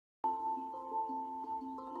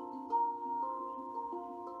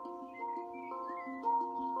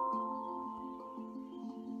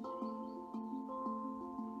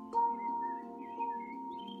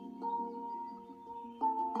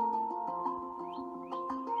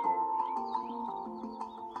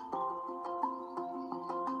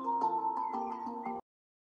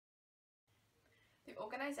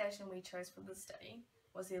organisation we chose for the study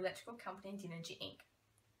was the electrical company Dynegy Inc.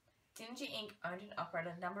 Dynegy Inc. owned and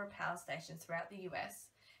operated a number of power stations throughout the US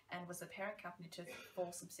and was the parent company to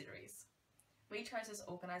 4 subsidiaries. We chose this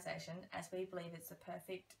organisation as we believe it's the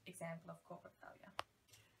perfect example of corporate failure.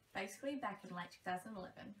 Basically, back in late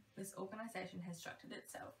 2011, this organisation has structured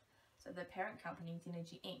itself so the parent company,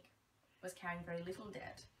 Dynegy Inc., was carrying very little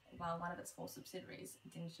debt, while one of its 4 subsidiaries,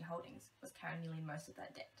 Dynegy Holdings, was carrying nearly most of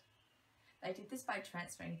that debt. They did this by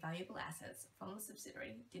transferring valuable assets from the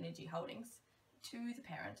subsidiary, Dynegy Holdings, to the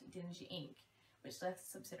parent, Dynegy Inc., which left the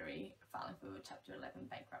subsidiary filing for Chapter 11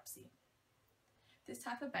 bankruptcy. This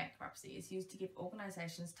type of bankruptcy is used to give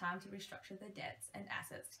organisations time to restructure their debts and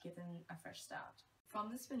assets to give them a fresh start. From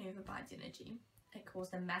this manoeuvre by Dynegy, it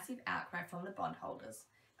caused a massive outcry from the bondholders,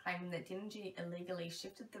 claiming that Dynegy illegally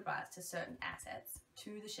shifted the rights to certain assets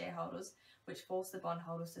to the shareholders, which forced the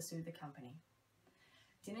bondholders to sue the company.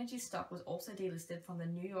 Dynegy's stock was also delisted from the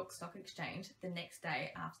New York Stock Exchange the next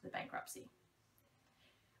day after the bankruptcy.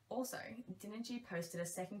 Also, Dynegy posted a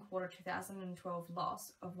second quarter 2012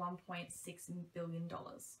 loss of $1.6 billion.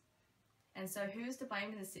 And so who is to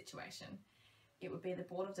blame in this situation? It would be the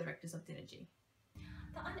board of directors of Dynegy.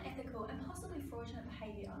 The unethical and possibly fraudulent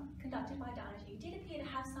behaviour conducted by Dynegy did appear to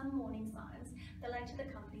have some warning signs that led to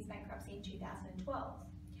the company's bankruptcy in 2012.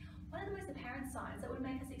 One of the most apparent signs that would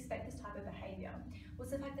make us expect this type of behaviour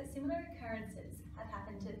was the fact that similar occurrences have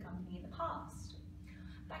happened to the company in the past.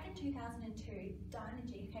 Back in 2002,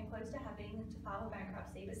 Dynegy came close to having to file for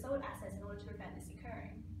bankruptcy but sold assets in order to prevent this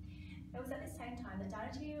occurring. It was at the same time that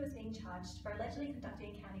Dynegy was being charged for allegedly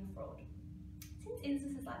conducting accounting fraud. Since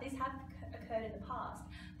instances like this have occurred in the past,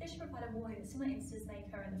 they should provide a warning that similar instances may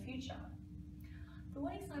occur in the future. The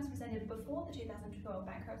warning signs presented before the 2012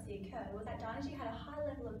 bankruptcy occurred was that Dynegy had a high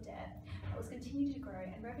level of debt that was continuing to grow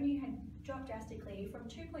and revenue had dropped drastically from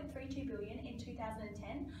 $2.32 billion in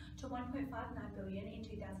 2010 to $1.59 billion in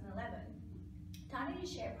 2011.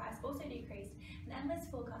 Dynegy's share price also decreased and analysts'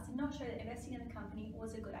 forecasts did not show that investing in the company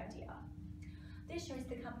was a good idea. This shows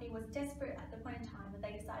the company was desperate at the point in time that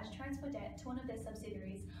they decided to transfer debt to one of their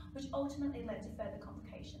subsidiaries, which ultimately led to further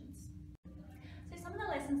complications. So some of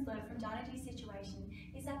the lessons learned from Dynegy's situation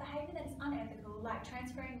is that behaviour that is unethical, like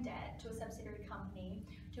transferring debt to a subsidiary company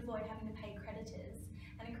to avoid having to pay creditors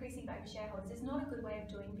and increasing value for shareholders, is not a good way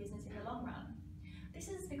of doing business in the long run.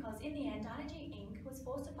 This is because in the end, Dynegy Inc. was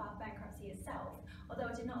forced to file bankruptcy itself,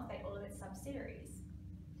 although it did not affect all of its subsidiaries.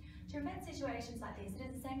 To prevent situations like this, it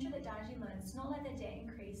is essential that Dynegy learns to not let their debt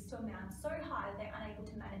increase to amounts so high that they are unable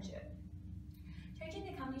to manage it. Changing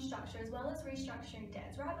the company structure as well as restructuring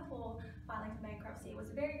debts right before filing for bankruptcy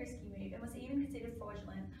was a very risky move and was even considered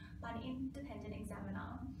fraudulent by an independent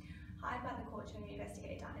examiner hired by the court to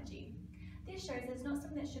investigate Dynegy. This shows that it's not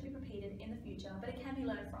something that should be repeated in the future, but it can be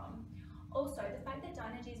learned from. Also, the fact that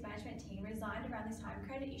Dynegy's management team resigned around this time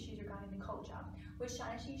created issues regarding the culture, which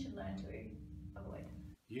Dynegy should learn to avoid.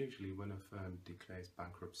 Usually when a firm declares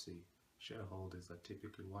bankruptcy, shareholders are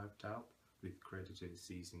typically wiped out with creditors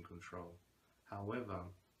seizing control. However,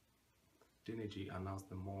 Dynegy announced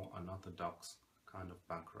a more unorthodox kind of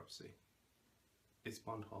bankruptcy. Its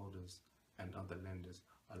bondholders and other lenders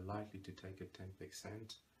are likely to take a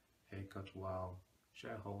 10% haircut, while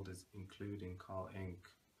shareholders, including Carl Inc.,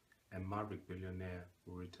 a maverick billionaire,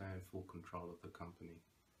 will retain full control of the company.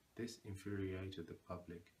 This infuriated the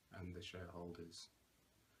public and the shareholders,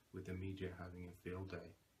 with the media having a field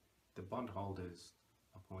day. The bondholders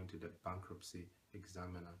appointed a bankruptcy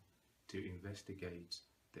examiner to investigate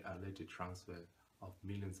the alleged transfer of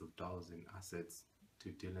millions of dollars in assets to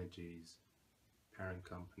Dynegy's parent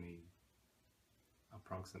company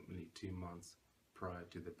approximately 2 months prior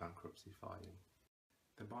to the bankruptcy filing.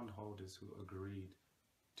 The bondholders who agreed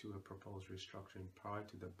to a proposed restructuring prior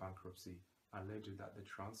to the bankruptcy alleged that the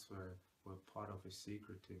transfer were part of a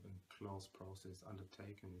secretive and closed process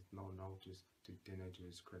undertaken with no notice to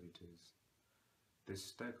Dynegy's creditors. The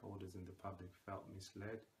stakeholders in the public felt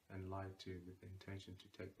misled and lied to with the intention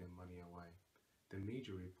to take their money away. The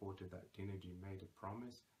media reported that Dynegy made a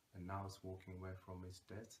promise and now is walking away from its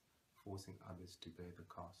debts, forcing others to bear the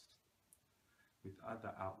cost, with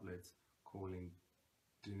other outlets calling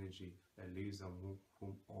Dynegy a loser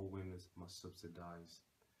whom all winners must subsidize.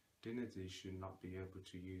 Dynegy should not be able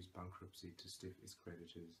to use bankruptcy to stiff its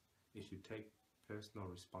creditors. It should take personal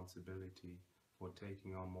responsibility for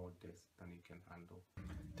taking on more debts than it can handle.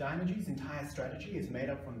 Dynegy's entire strategy is made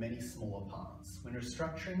up from many smaller parts. When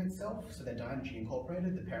restructuring itself so that Dynegy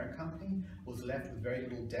Incorporated, the parent company, was left with very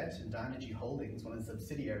little debt and Dynegy Holdings, one of the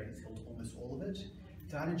subsidiaries, held almost all of it,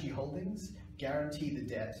 Dynegy Holdings guaranteed the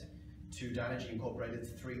debt to Dynegy Incorporated's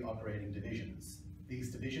 3 operating divisions.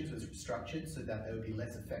 These divisions were structured so that they would be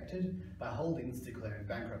less affected by holdings declaring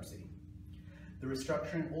bankruptcy. The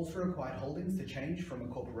restructuring also required holdings to change from a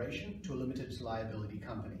corporation to a limited liability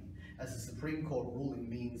company, as the Supreme Court ruling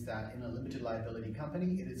means that in a limited liability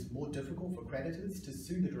company, it is more difficult for creditors to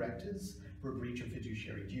sue the directors for a breach of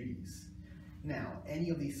fiduciary duties. Now, any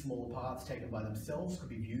of these smaller parts taken by themselves could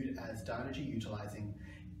be viewed as Dynegy utilizing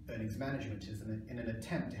earnings management in an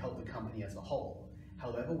attempt to help the company as a whole.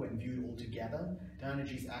 However, when viewed all together,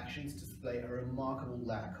 Dynegy's actions display a remarkable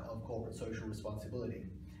lack of corporate social responsibility,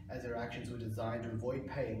 as their actions were designed to avoid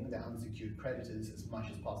paying their unsecured creditors as much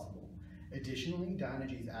as possible. Additionally,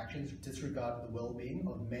 Dynegy's actions disregarded the well-being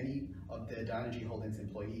of many of their Dynegy Holdings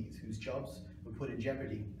employees, whose jobs were put in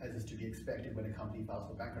jeopardy, as is to be expected when a company files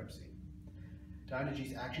for bankruptcy.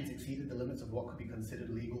 Dynegy's actions exceeded the limits of what could be considered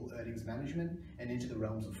legal earnings management and into the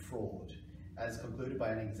realms of fraud, as concluded by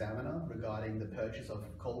an examiner regarding the purchase of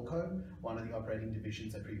Colco, one of the operating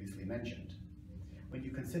divisions I previously mentioned. When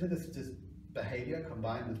you consider this behaviour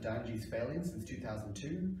combined with Dynegy's failings since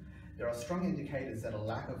 2002, there are strong indicators that a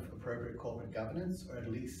lack of appropriate corporate governance, or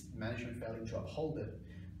at least management failing to uphold it,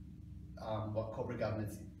 what corporate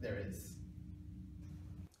governance there is.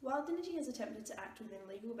 While Dynegy has attempted to act within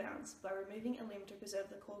legal bounds by removing a limb to preserve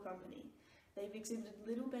the core company, they've exhibited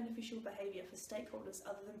little beneficial behaviour for stakeholders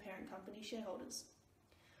other than parent company shareholders.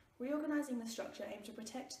 Reorganising the structure aimed to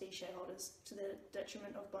protect these shareholders to the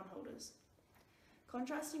detriment of bondholders.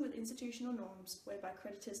 Contrasting with institutional norms whereby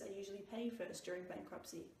creditors are usually paid first during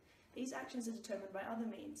bankruptcy, these actions are determined by other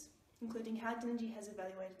means, including how Dynegy has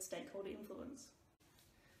evaluated stakeholder influence.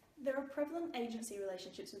 There are prevalent agency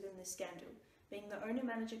relationships within this scandal, being the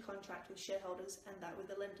owner-manager contract with shareholders and that with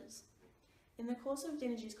the lenders. In the course of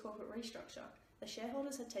Dynegy's corporate restructure, the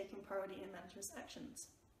shareholders had taken priority in management's actions.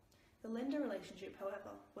 The lender relationship,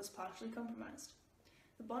 however, was partially compromised.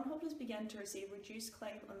 The bondholders began to receive reduced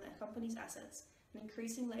claim on their company's assets and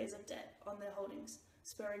increasing layers of debt on their holdings,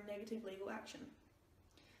 spurring negative legal action.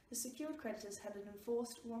 The secured creditors had an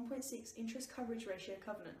enforced 1.6 interest coverage ratio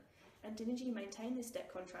covenant, and Dynegy maintained this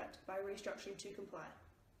debt contract by restructuring to comply.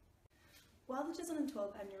 While the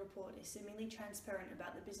 2012 annual report is seemingly transparent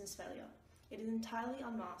about the business failure, it is entirely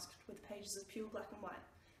unmasked with pages of pure black and white,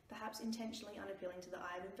 perhaps intentionally unappealing to the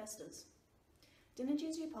eye of investors.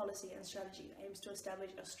 Dynegy's new policy and strategy aims to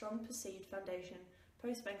establish a strong perceived foundation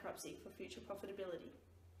post-bankruptcy for future profitability.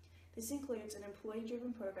 This includes an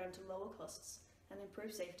employee-driven program to lower costs and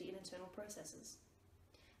improve safety in internal processes.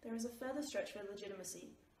 There is a further stretch for legitimacy,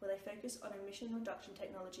 where they focus on emission reduction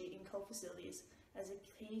technology in coal facilities as a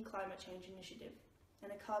key climate change initiative,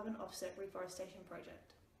 and a carbon offset reforestation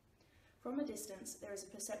project. From a distance, there is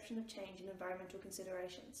a perception of change in environmental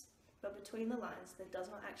considerations, but between the lines, there does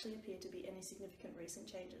not actually appear to be any significant recent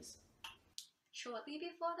changes. Shortly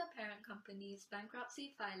before the parent company's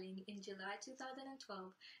bankruptcy filing in July 2012,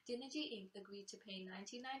 Dynegy Inc. agreed to pay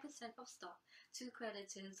 99% of stock to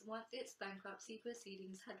creditors once its bankruptcy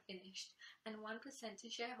proceedings had finished, and 1% to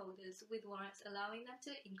shareholders, with warrants allowing them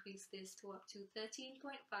to increase this to up to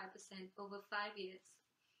 13.5% over 5 years.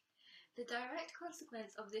 The direct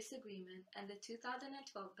consequence of this agreement and the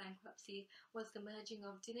 2012 bankruptcy was the merging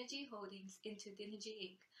of Dynegy Holdings into Dynegy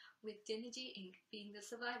Inc., with Dynegy Inc. being the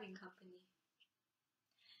surviving company.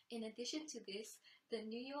 In addition to this, the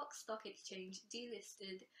New York Stock Exchange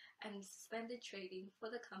delisted and suspended trading for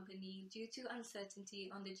the company due to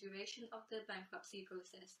uncertainty on the duration of the bankruptcy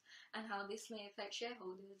process and how this may affect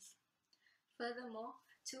shareholders. Furthermore,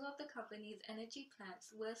 2 of the company's energy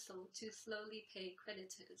plants were sold to slowly pay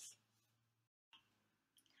creditors.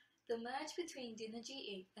 The merge between Dynegy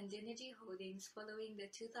Inc. and Dynegy Holdings following the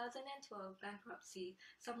 2012 bankruptcy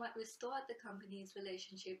somewhat restored the company's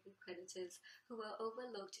relationship with creditors who were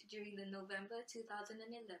overlooked during the November 2011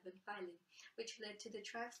 filing, which led to the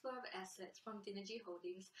transfer of assets from Dynegy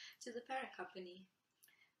Holdings to the parent company.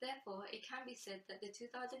 Therefore, it can be said that the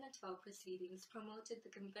 2012 proceedings promoted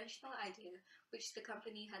the conventional idea, which the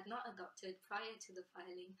company had not adopted prior to the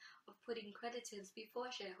filing, of putting creditors before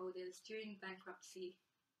shareholders during bankruptcy.